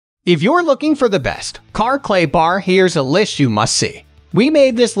If you're looking for the best car clay bar, here's a list you must see. We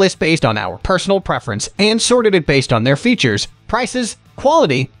made this list based on our personal preference and sorted it based on their features, prices,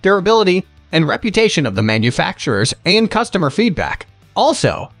 quality, durability, and reputation of the manufacturers and customer feedback.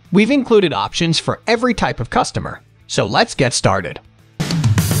 Also, we've included options for every type of customer. So let's get started.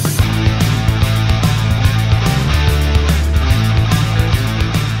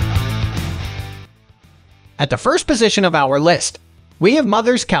 At the first position of our list, we have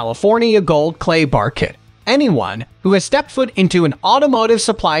Mother's California Gold Clay Bar Kit. Anyone who has stepped foot into an automotive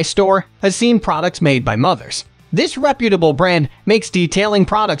supply store has seen products made by Mother's. This reputable brand makes detailing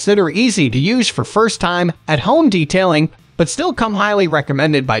products that are easy to use for first-time at-home detailing, but still come highly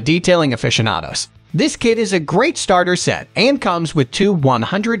recommended by detailing aficionados. This kit is a great starter set and comes with two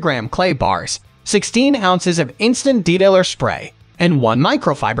 100-gram clay bars, 16 ounces of instant detailer spray, and one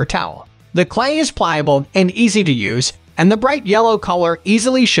microfiber towel. The clay is pliable and easy to use, and the bright yellow color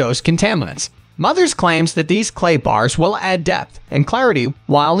easily shows contaminants. Mother's claims that these clay bars will add depth and clarity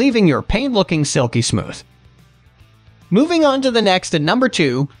while leaving your paint looking silky smooth. Moving on to the next at number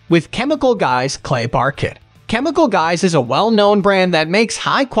 2 with Chemical Guys Clay Bar Kit. Chemical Guys is a well-known brand that makes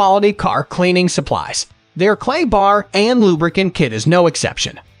high-quality car cleaning supplies. Their clay bar and lubricant kit is no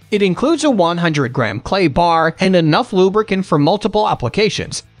exception. It includes a 100-gram clay bar and enough lubricant for multiple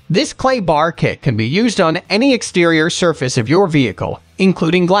applications. This clay bar kit can be used on any exterior surface of your vehicle,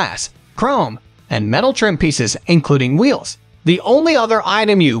 including glass, chrome, and metal trim pieces, including wheels. The only other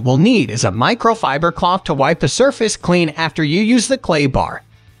item you will need is a microfiber cloth to wipe the surface clean after you use the clay bar.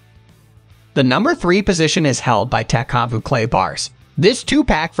 The number 3 position is held by Takavu Clay Bars. This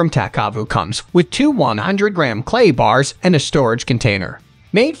 2-pack from Takavu comes with two 100-gram clay bars and a storage container.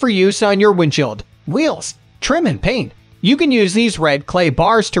 Made for use on your windshield, wheels, trim, and paint. You can use these red clay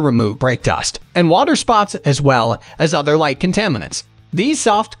bars to remove brake dust and water spots as well as other light contaminants. These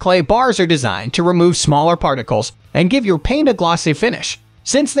soft clay bars are designed to remove smaller particles and give your paint a glossy finish.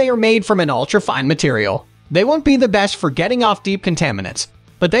 Since they are made from an ultra-fine material, they won't be the best for getting off deep contaminants,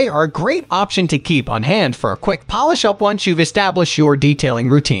 but they are a great option to keep on hand for a quick polish-up once you've established your detailing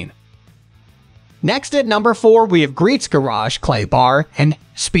routine. Next at number 4, we have QUIXX Garage Clay Bar and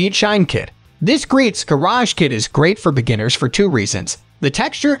Speed Shine Kit. This QUIXX Garage Kit is great for beginners for 2 reasons. The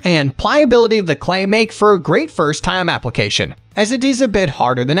texture and pliability of the clay make for a great first-time application, as it is a bit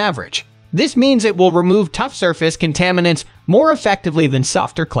harder than average. This means it will remove tough surface contaminants more effectively than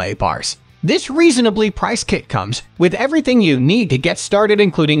softer clay bars. This reasonably priced kit comes with everything you need to get started,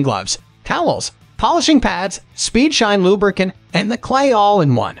 including gloves, towels, polishing pads, Speed Shine lubricant, and the clay all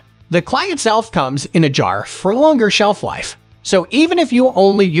in one. The clay itself comes in a jar for longer shelf life. So even if you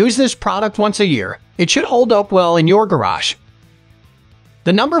only use this product once a year, it should hold up well in your garage.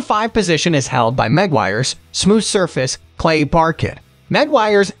 The number 5 position is held by Meguiar's Smooth Surface Clay Bar Kit.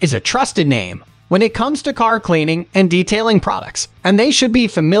 Meguiar's is a trusted name when it comes to car cleaning and detailing products, and they should be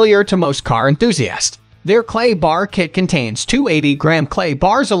familiar to most car enthusiasts. Their clay bar kit contains two 80-gram clay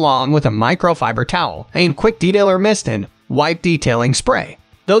bars along with a microfiber towel, a quick detailer mist, and wipe detailing spray.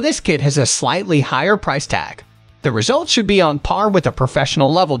 Though this kit has a slightly higher price tag, the results should be on par with a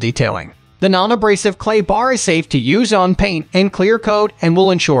professional level detailing. The non-abrasive clay bar is safe to use on paint and clear coat and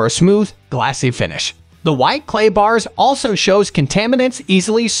will ensure a smooth, glassy finish. The white clay bars also shows contaminants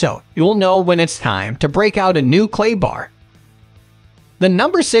easily, so you'll know when it's time to break out a new clay bar. The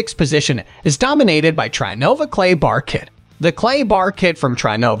number 6 position is dominated by TriNova Clay Bar Kit. The clay bar kit from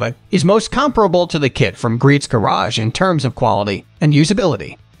TriNova is most comparable to the kit from QUIXX Garage in terms of quality and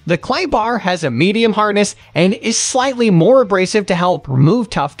usability. The clay bar has a medium hardness and is slightly more abrasive to help remove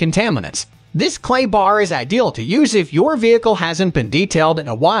tough contaminants. This clay bar is ideal to use if your vehicle hasn't been detailed in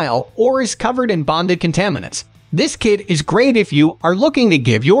a while or is covered in bonded contaminants. This kit is great if you are looking to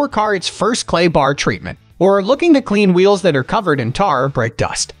give your car its first clay bar treatment or are looking to clean wheels that are covered in tar or brake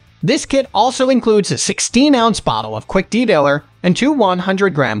dust. This kit also includes a 16-ounce bottle of quick detailer and two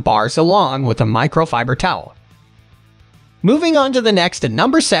 100-gram bars along with a microfiber towel. Moving on to the next at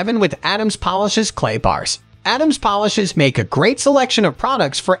number 7 with Adams Polishes Clay Bars. Adams Polishes make a great selection of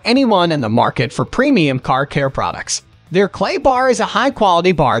products for anyone in the market for premium car care products. Their clay bar is a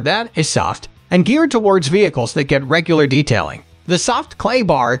high-quality bar that is soft and geared towards vehicles that get regular detailing. The soft clay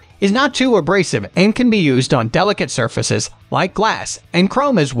bar is not too abrasive and can be used on delicate surfaces like glass and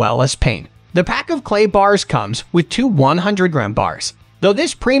chrome as well as paint. The pack of clay bars comes with two 100-gram bars. Though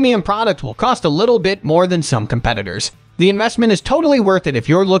this premium product will cost a little bit more than some competitors, the investment is totally worth it if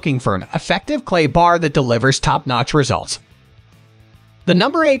you're looking for an effective clay bar that delivers top-notch results. The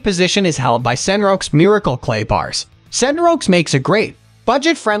number 8 position is held by Senrox Miracle Clay Bars. Senrox makes a great,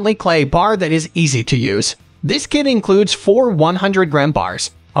 budget-friendly clay bar that is easy to use. This kit includes 4 100-gram bars,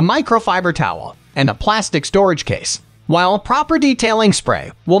 a microfiber towel, and a plastic storage case. While proper detailing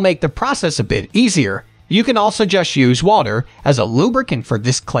spray will make the process a bit easier, you can also just use water as a lubricant for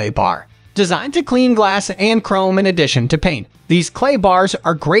this clay bar. Designed to clean glass and chrome in addition to paint, these clay bars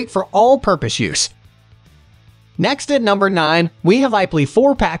are great for all-purpose use. Next at number 9, we have Ipley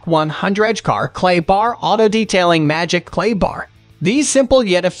 4-pack 100 car clay bar auto detailing magic clay bar. These simple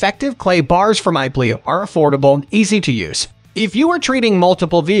yet effective clay bars from Ipley are affordable and easy to use. If you are treating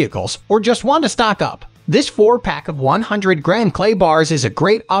multiple vehicles or just want to stock up, this 4-pack of 100-gram clay bars is a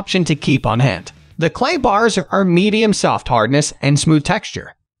great option to keep on hand. The clay bars are medium soft hardness and smooth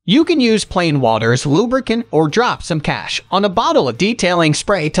texture. You can use plain water as lubricant or drop some cash on a bottle of detailing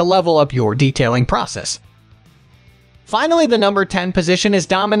spray to level up your detailing process. Finally, the number 10 position is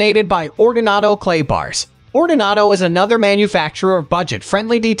dominated by Ordinado clay bars. Ordinado is another manufacturer of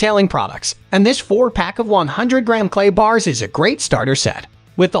budget-friendly detailing products, and this 4-pack of 100-gram clay bars is a great starter set.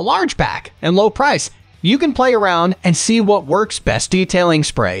 With the large pack and low price, you can play around and see what works best: detailing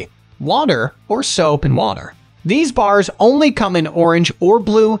spray, water, or soap and water. These bars only come in orange or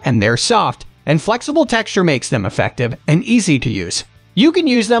blue, and their soft and flexible texture makes them effective and easy to use. You can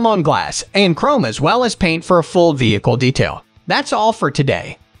use them on glass and chrome as well as paint for a full vehicle detail. That's all for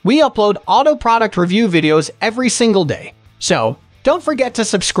today. We upload auto product review videos every single day, so don't forget to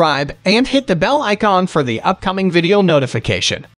subscribe and hit the bell icon for the upcoming video notification.